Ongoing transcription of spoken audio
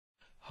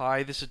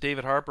Hi, this is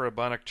David Harper at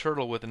Bionic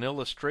Turtle with an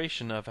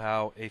illustration of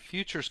how a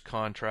futures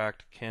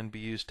contract can be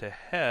used to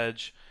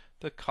hedge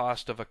the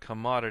cost of a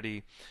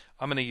commodity.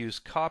 I'm going to use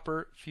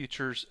copper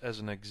futures as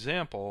an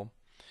example,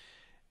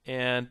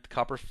 and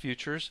copper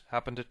futures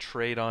happen to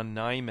trade on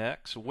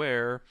NYMEX,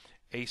 where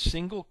a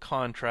single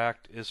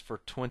contract is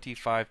for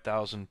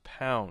 25,000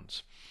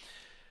 pounds.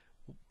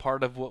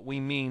 Part of what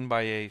we mean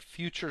by a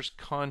futures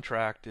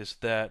contract is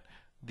that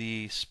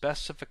the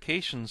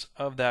specifications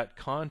of that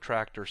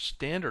contract are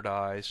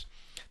standardized.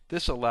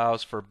 This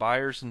allows for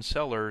buyers and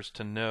sellers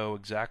to know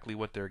exactly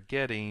what they're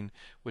getting,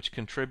 which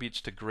contributes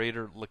to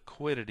greater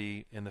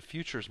liquidity in the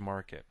futures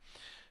market.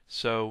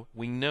 So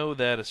we know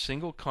that a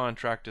single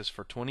contract is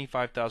for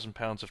 25,000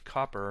 pounds of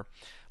copper.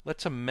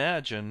 Let's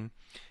imagine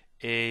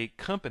a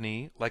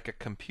company like a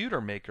computer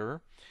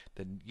maker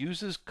that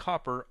uses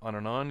copper on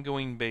an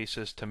ongoing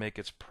basis to make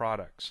its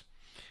products.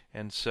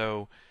 And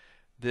so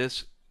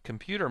this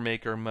computer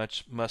maker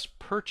must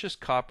purchase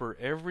copper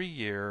every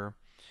year,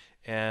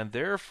 and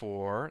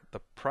therefore the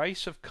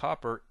price of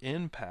copper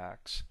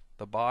impacts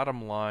the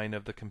bottom line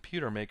of the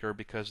computer maker,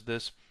 because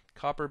this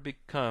price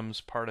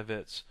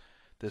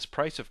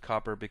of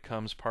copper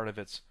becomes part of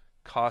its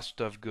cost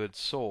of goods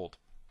sold.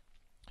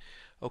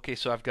 Okay,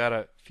 so I've got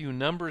a few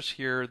numbers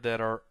here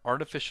that are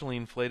artificially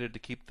inflated to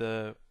keep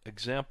the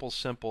example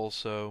simple,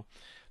 so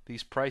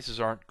these prices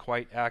aren't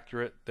quite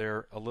accurate.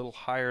 They're a little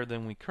higher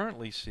than we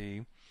currently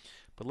see.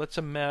 But let's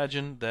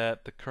imagine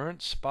that the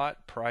current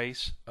spot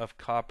price of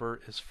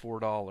copper is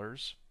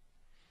 $4,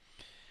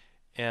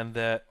 and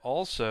that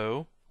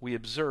also we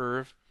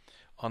observe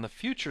on the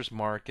futures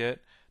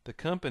market the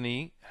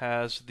company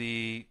has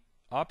the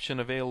option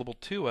available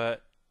to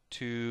it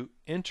to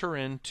enter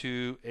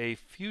into a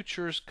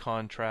futures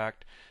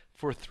contract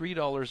for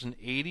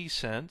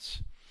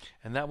 $3.80,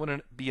 and that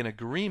would be an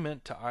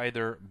agreement to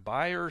either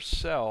buy or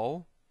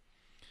sell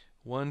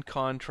one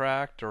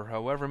contract or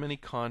however many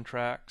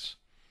contracts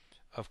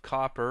of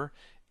copper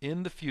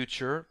in the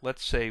future,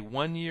 let's say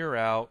 1 year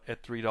out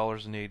at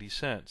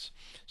 $3.80.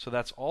 So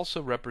that's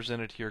also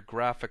represented here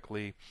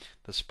graphically.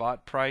 The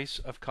spot price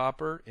of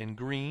copper in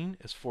green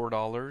is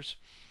 $4,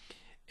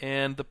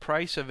 and the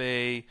price of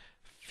a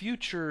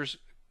futures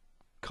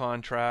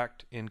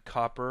contract in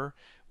copper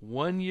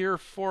 1 year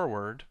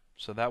forward,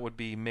 so that would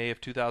be May of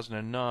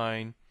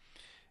 2009.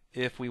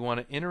 If we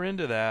want to enter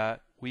into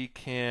that, we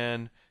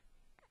can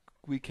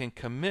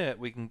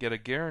get a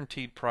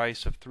guaranteed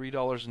price of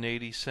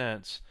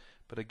 $3.80,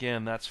 but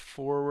again, that's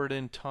forward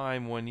in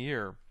time 1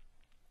 year.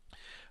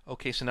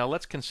 Okay, so now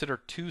let's consider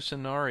two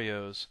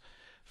scenarios.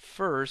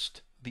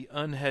 First, the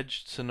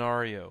unhedged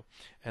scenario,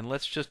 and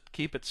let's just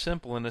keep it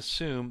simple and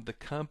assume the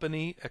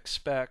company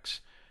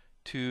expects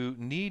to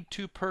need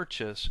to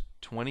purchase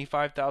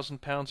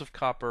 25,000 pounds of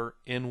copper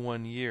in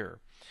 1 year.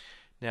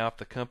 Now, if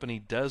the company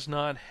does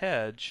not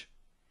hedge,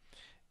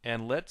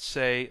 and let's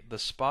say the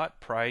spot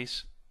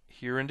price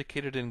here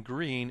indicated in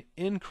green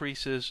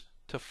increases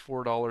to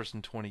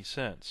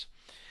 $4.20,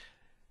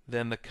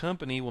 then the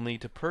company will need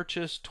to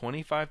purchase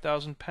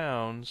 25,000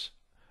 pounds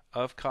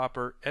of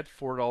copper at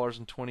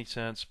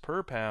 $4.20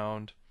 per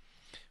pound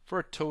for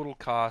a total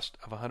cost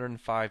of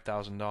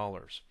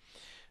 $105,000.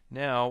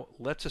 Now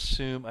let's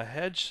assume a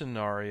hedge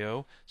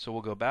scenario, so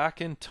we'll go back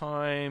in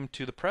time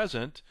to the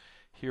present.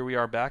 Here we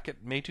are back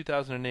at May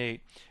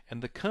 2008,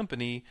 and the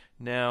company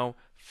now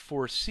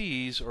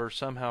foresees or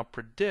somehow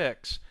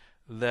predicts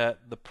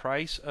that the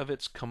price of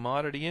its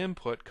commodity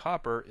input,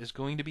 copper, is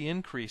going to be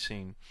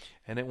increasing,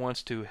 and it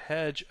wants to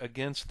hedge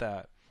against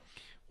that.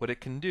 What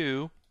it can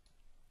do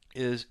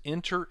is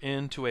enter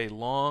into a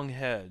long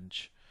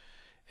hedge,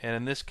 and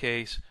in this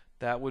case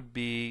that would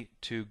be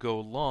to go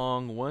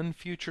long one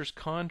futures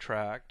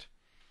contract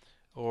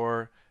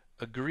or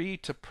agree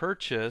to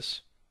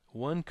purchase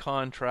one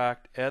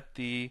contract at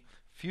the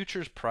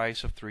futures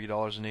price of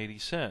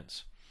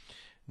 $3.80.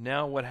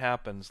 Now what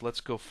happens?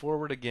 Let's go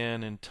forward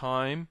again in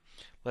time.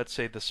 Let's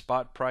say the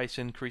spot price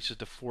increases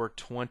to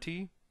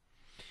 $4.20.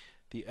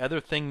 The other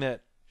thing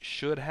that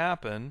should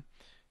happen,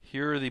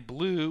 here the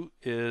blue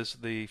is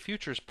the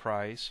futures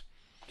price.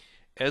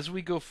 As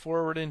we go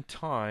forward in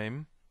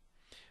time,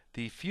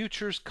 the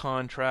futures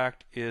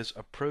contract is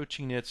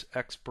approaching its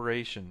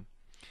expiration.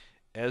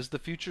 As the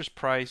futures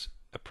price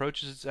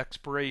approaches its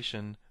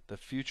expiration, the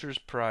futures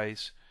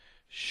price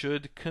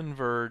should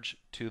converge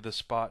to the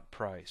spot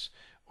price,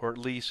 or at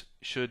least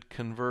should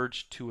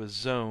converge to a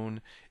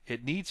zone.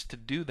 It needs to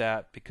do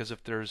that because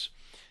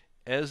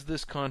as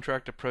this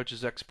contract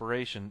approaches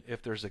expiration,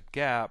 if there's a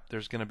gap,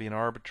 there's going to be an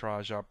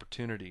arbitrage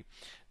opportunity.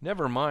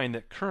 Never mind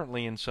that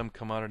currently in some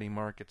commodity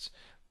markets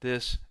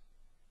this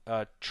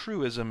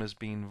truism is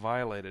being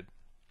violated.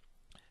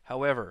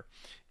 However,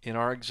 in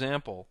our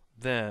example,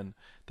 then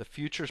the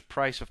futures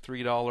price of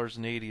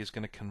 $3.80 is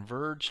going to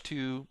converge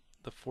to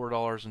the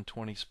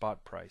 $4.20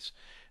 spot price.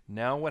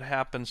 Now what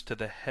happens to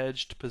the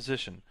hedged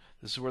position?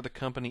 This is where the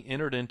company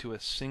entered into a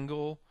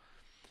single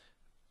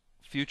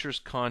futures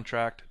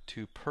contract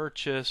to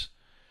purchase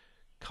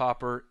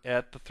copper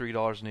at the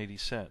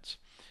 $3.80.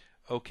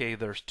 Okay,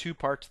 there's two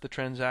parts of the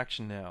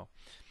transaction now.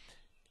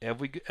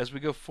 as we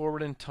go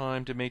forward in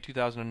time to May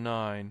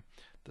 2009,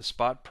 the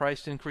spot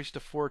price increased to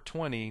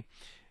 420,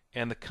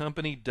 and the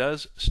company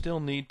does still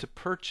need to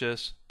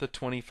purchase the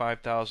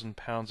 25,000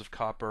 pounds of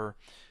copper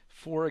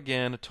for,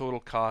 again, a total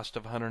cost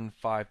of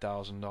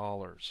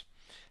 $105,000.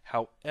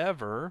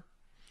 However,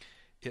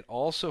 it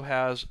also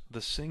has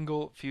the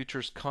single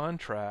futures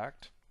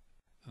contract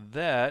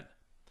that,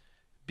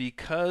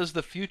 because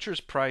the futures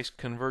price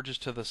converges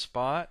to the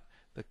spot,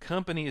 the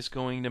company is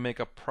going to make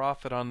a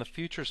profit on the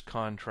futures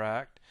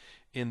contract,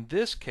 in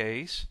this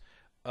case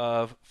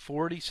of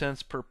 40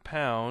 cents per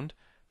pound.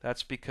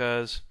 That's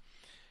because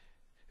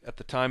at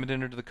the time it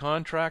entered the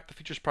contract, the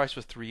futures price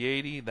was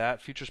 380.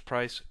 That futures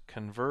price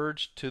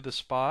converged to the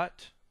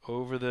spot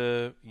over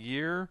the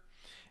year,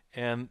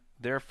 and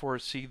therefore,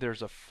 see,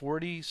 there's a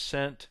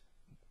 40-cent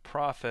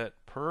profit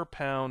per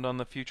pound on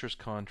the futures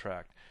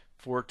contract.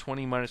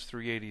 420 minus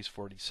 380 is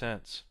 40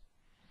 cents.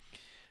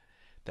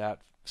 That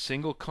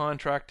single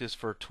contract is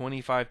for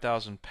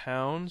 25,000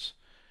 pounds.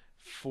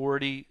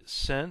 40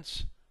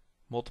 cents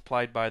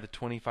multiplied by the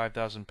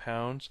 25,000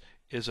 pounds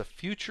is a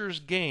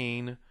futures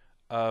gain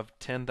of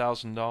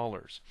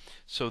 $10,000.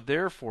 So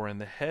therefore, in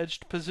the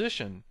hedged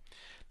position,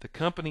 the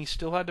company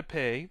still had to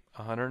pay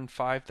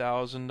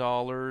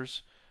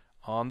 $105,000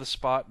 on the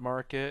spot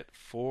market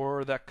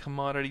for that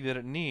commodity that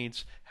it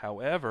needs.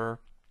 However,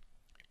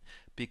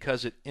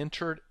 because it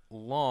entered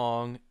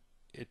long,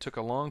 it took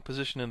a long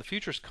position in the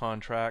futures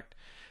contract,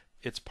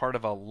 it's part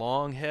of a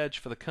long hedge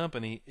for the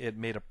company. It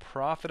made a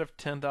profit of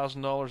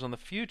 $10,000 on the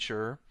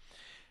future,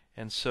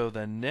 and so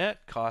the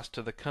net cost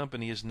to the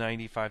company is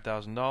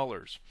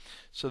 $95,000.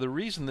 So the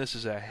reason this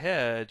is a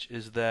hedge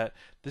is that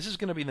this is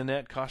going to be the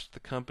net cost to the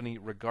company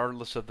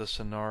regardless of the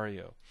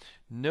scenario.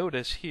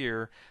 Notice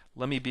here,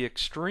 let me be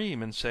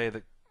extreme and say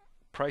the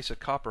price of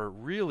copper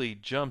really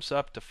jumps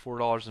up to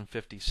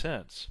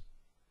 $4.50.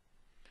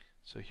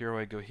 So here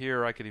I go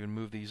here. I could even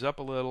move these up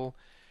a little.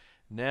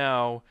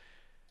 Now,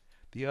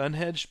 the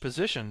unhedged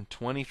position,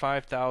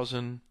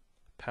 25,000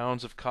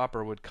 pounds of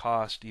copper would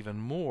cost even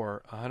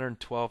more,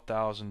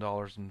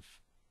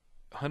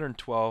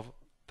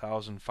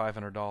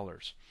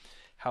 $112,500.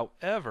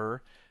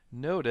 However,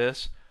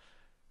 notice,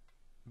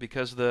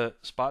 because the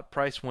spot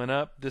price went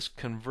up, this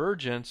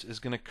convergence is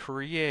going to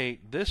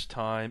create, this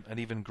time, an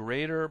even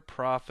greater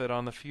profit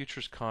on the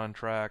futures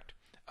contract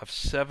of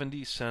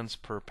 70 cents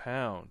per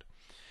pound,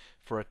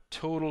 for a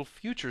total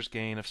futures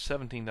gain of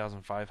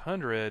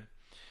 17,500,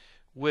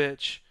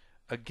 which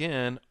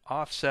again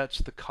offsets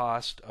the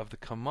cost of the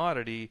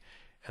commodity,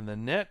 and the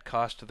net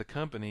cost to the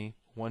company,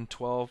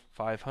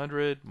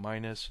 112,500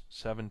 minus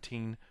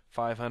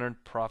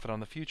 17,500 profit on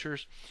the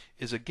futures,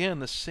 is again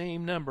the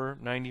same number,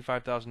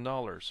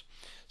 $95,000.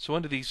 So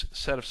under these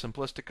set of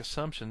simplistic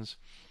assumptions,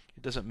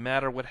 it doesn't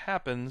matter what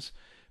happens,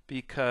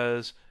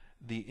 because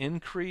the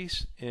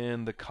increase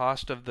in the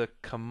cost of the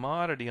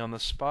commodity on the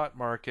spot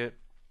market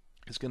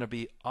is going to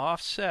be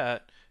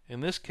offset,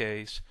 in this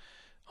case,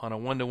 on a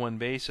one-to-one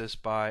basis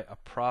by a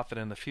profit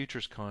in the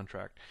futures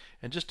contract.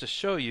 And just to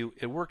show you,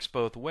 it works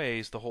both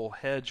ways. The whole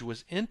hedge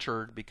was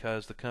entered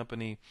because the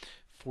company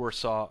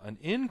foresaw an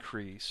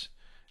increase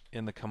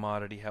in the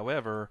commodity.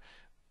 However,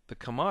 the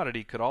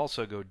commodity could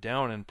also go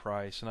down in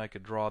price, and I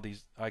could draw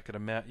these. You could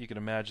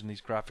imagine these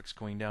graphics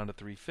going down to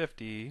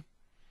 350.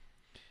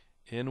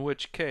 In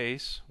which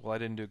case, well, I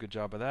didn't do a good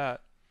job of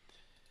that.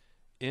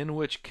 In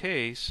which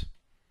case,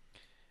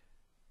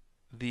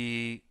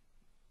 the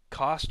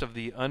cost of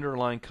the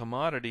underlying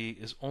commodity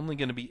is only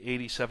going to be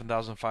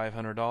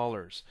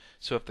 $87,500.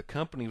 So if the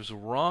company was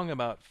wrong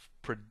about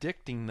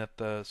predicting that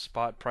the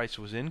spot price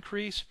was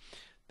increased,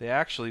 they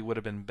actually would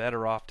have been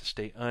better off to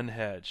stay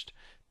unhedged,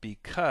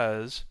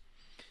 because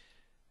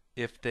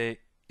if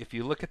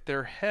you look at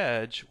their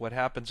hedge, what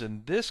happens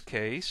in this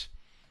case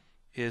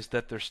is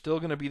that there's still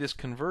going to be this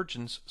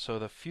convergence, so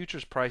the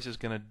futures price is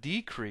going to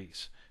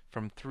decrease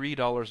from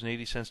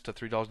 $3.80 to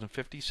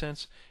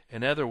 $3.50.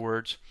 In other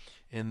words,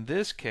 in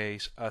this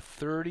case, a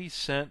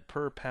 30-cent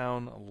per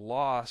pound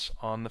loss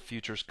on the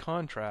futures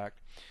contract,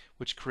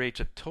 which creates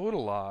a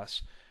total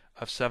loss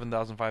of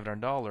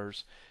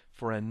 $7,500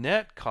 for a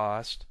net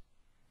cost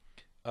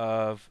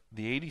of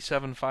the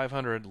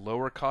 $87,500,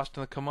 lower cost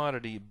on the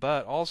commodity,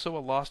 but also a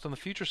loss on the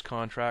futures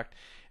contract.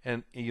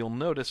 And you'll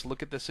notice,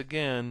 look at this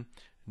again,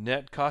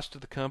 net cost to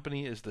the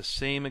company is the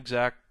same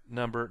exact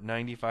number,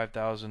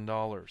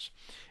 $95,000.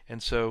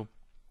 And so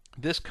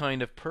this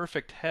kind of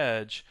perfect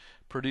hedge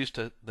produced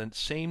the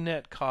same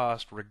net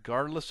cost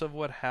regardless of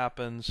what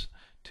happens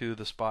to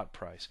the spot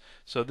price.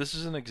 So this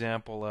is an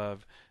example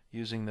of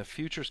using the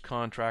futures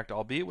contract,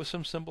 albeit with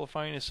some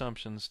simplifying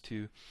assumptions,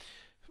 to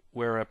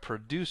where a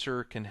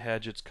producer can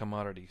hedge its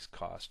commodities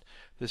cost.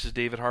 This is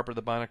David Harper,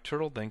 the Bionic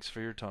Turtle. Thanks for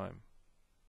your time.